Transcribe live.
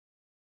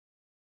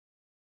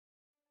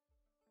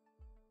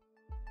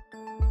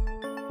Well,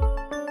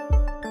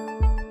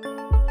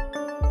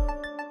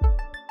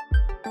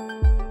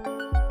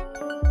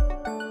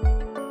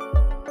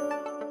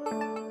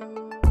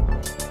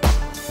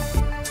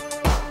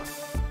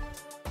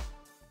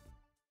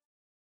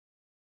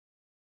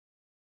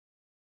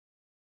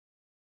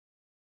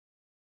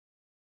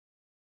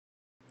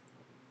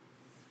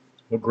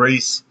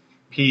 grace,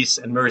 peace,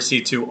 and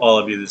mercy to all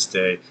of you this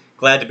day.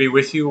 Glad to be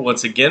with you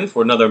once again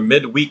for another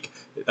midweek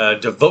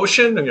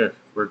devotion.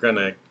 We're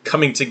gonna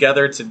coming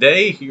together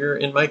today here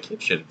in my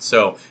kitchen.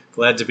 So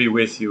glad to be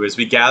with you as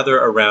we gather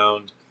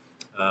around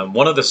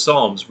one of the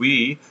Psalms.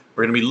 We're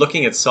going to be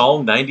looking at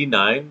Psalm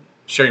 99,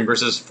 sharing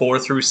verses 4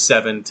 through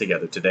 7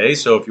 together today.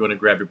 So if you want to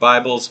grab your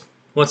Bibles,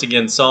 once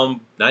again,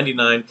 Psalm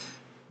 99,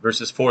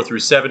 verses 4 through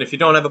 7. If you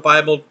don't have a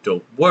Bible,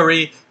 don't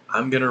worry.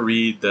 I'm going to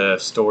read the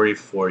story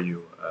for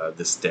you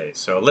this day.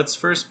 So let's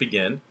first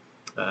begin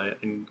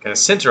and kind of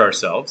center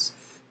ourselves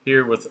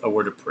here with a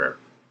word of prayer.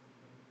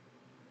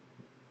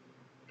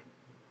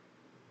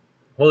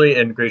 Holy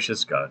and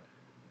gracious God,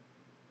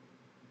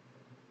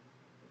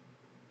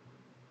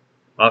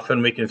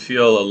 often we can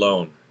feel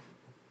alone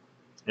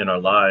in our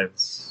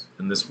lives,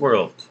 in this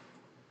world.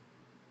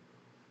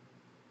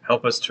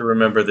 Help us to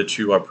remember that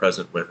you are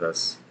present with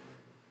us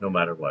no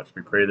matter what.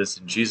 We pray this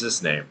in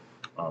Jesus' name.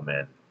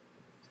 Amen.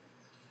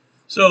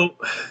 So,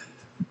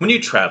 when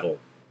you travel,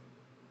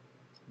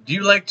 do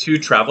you like to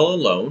travel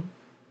alone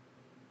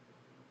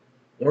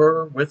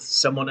or with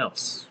someone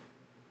else?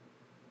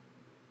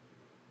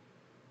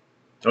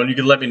 And you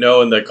can let me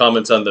know in the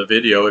comments on the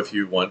video if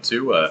you want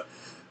to,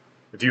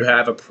 if you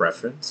have a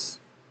preference.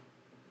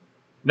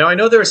 Now, I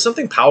know there is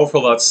something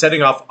powerful about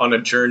setting off on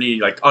a journey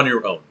like on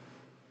your own.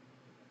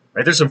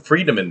 Right? There's some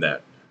freedom in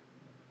that. I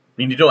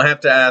mean, you don't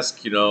have to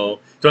ask, don't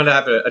have to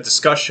have a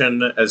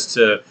discussion as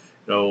to,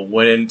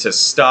 when to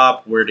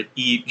stop, where to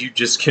eat. You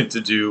just get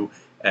to do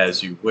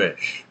as you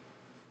wish.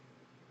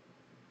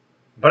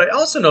 But I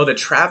also know that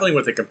traveling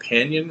with a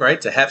companion,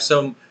 right, to have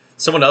someone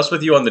else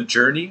with you on the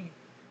journey,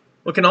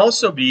 well, can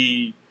also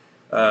be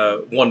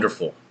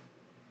wonderful.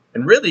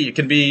 And really, it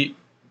can be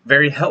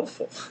very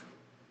helpful,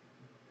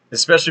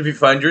 especially if you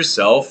find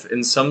yourself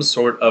in some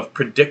sort of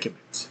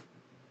predicament.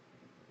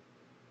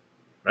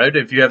 Right?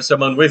 If you have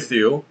someone with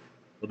you,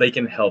 well, they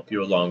can help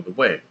you along the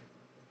way.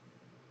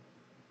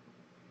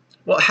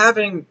 Well,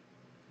 having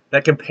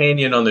that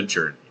companion on the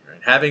journey,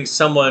 right? Having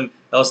someone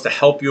else to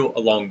help you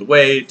along the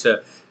way,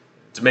 to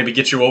maybe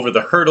get you over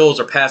the hurdles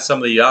or past some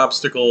of the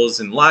obstacles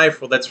in life,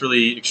 well, that's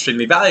really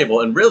extremely valuable.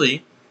 And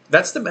really,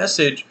 that's the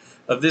message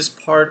of this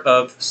part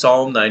of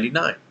Psalm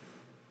 99.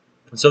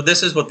 And so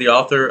this is what the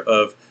author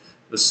of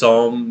the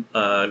Psalm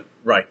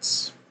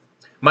writes.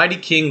 Mighty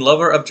King,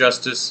 lover of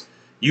justice,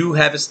 you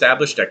have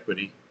established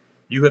equity.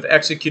 You have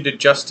executed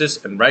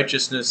justice and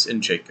righteousness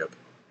in Jacob.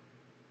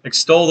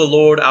 Extol the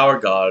Lord our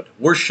God.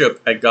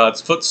 Worship at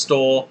God's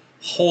footstool.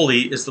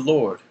 Holy is the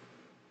Lord.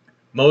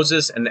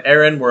 Moses and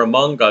Aaron were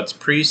among God's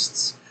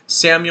priests.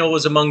 Samuel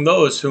was among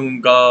those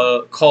whom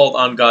God called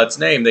on God's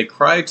name. They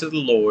cried to the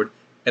Lord,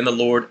 and the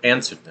Lord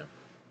answered them.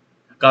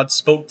 God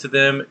spoke to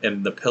them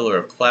in the pillar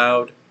of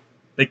cloud.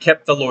 They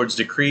kept the Lord's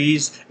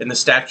decrees and the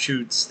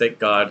statutes that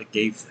God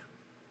gave them.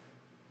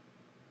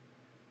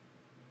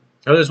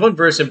 Now, there's one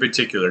verse in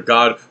particular.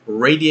 God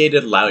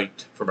radiated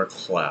light from a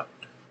cloud.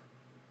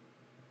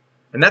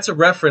 And that's a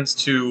reference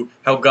to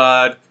how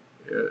God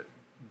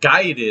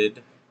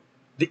guided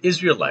the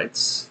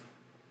Israelites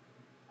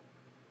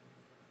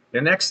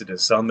in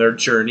Exodus on their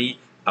journey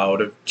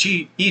out of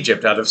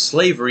Egypt, out of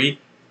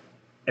slavery,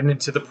 and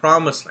into the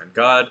Promised Land.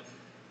 God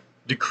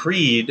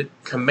decreed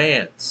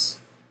commands,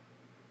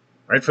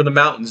 right, from the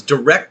mountains,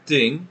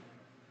 directing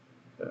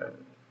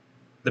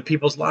the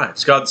people's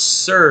lives. God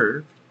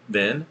served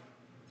then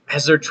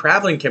as their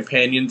traveling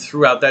companion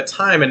throughout that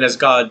time. And as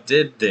God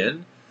did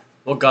then,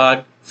 well,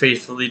 God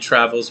faithfully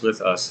travels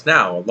with us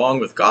now.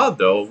 Along with God,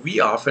 though, we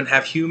often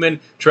have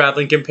human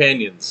traveling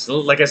companions,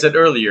 like I said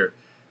earlier,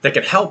 that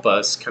can help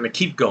us kind of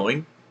keep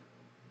going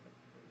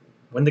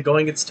when the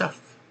going gets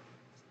tough.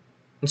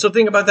 And so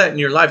think about that in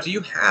your life. Do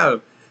you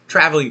have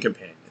traveling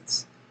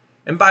companions?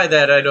 And by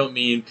that, I don't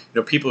mean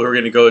people who are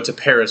going to go to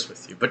Paris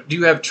with you, but do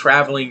you have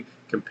traveling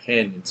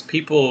companions?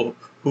 People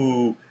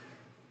who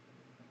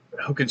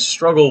can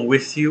struggle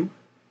with you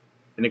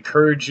and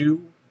encourage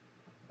you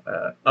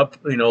up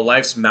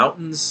life's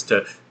mountains,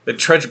 to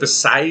trudge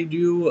beside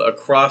you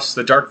across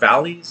the dark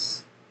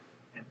valleys.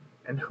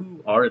 And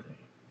who are they?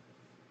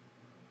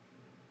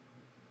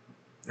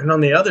 And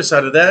on the other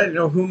side of that,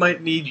 who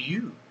might need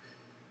you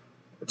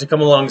to come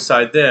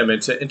alongside them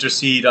and to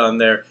intercede on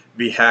their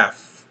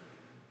behalf?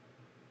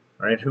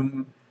 Right?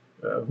 Who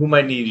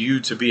might need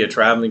you to be a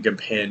traveling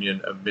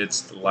companion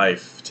amidst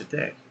life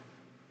today?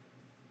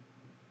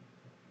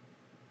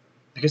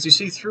 Because you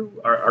see,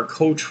 through our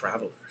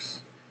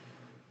co-travelers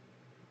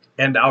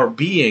and our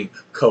being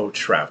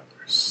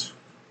co-travelers,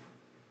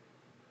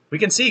 we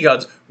can see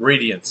God's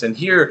radiance and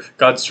hear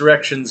God's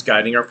directions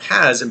guiding our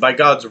paths. And by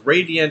God's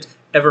radiant,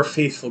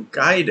 ever-faithful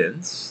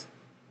guidance,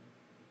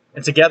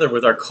 and together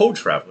with our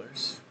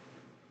co-travelers,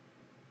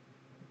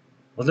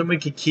 well, then we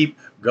can keep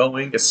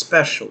going,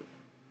 especially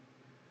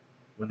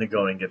when the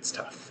going gets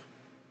tough.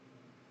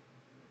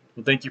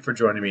 Well, thank you for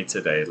joining me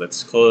today.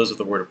 Let's close with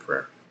a word of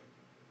prayer.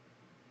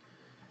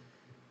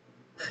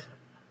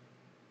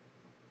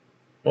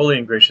 Holy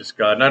and gracious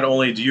God, not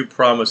only do you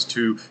promise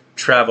to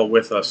travel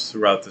with us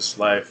throughout this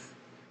life,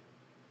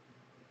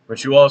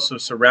 but you also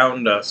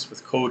surround us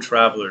with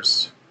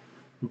co-travelers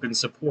who can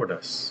support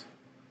us.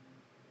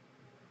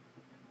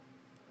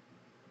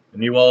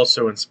 And you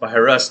also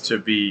inspire us to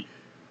be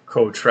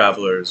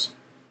co-travelers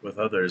with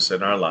others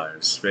in our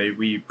lives. May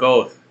we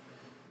both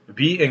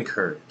be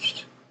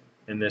encouraged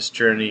in this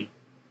journey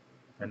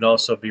and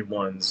also be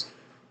ones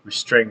who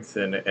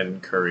strengthen and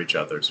encourage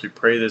others. We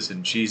pray this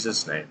in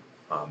Jesus' name.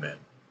 Amen.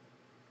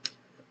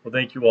 Well,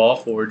 thank you all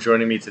for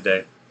joining me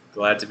today.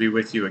 Glad to be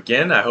with you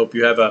again. I hope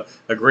you have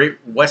a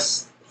great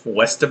west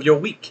of your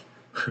week.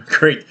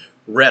 Great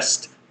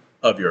rest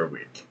of your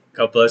week.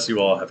 God bless you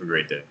all. Have a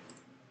great day.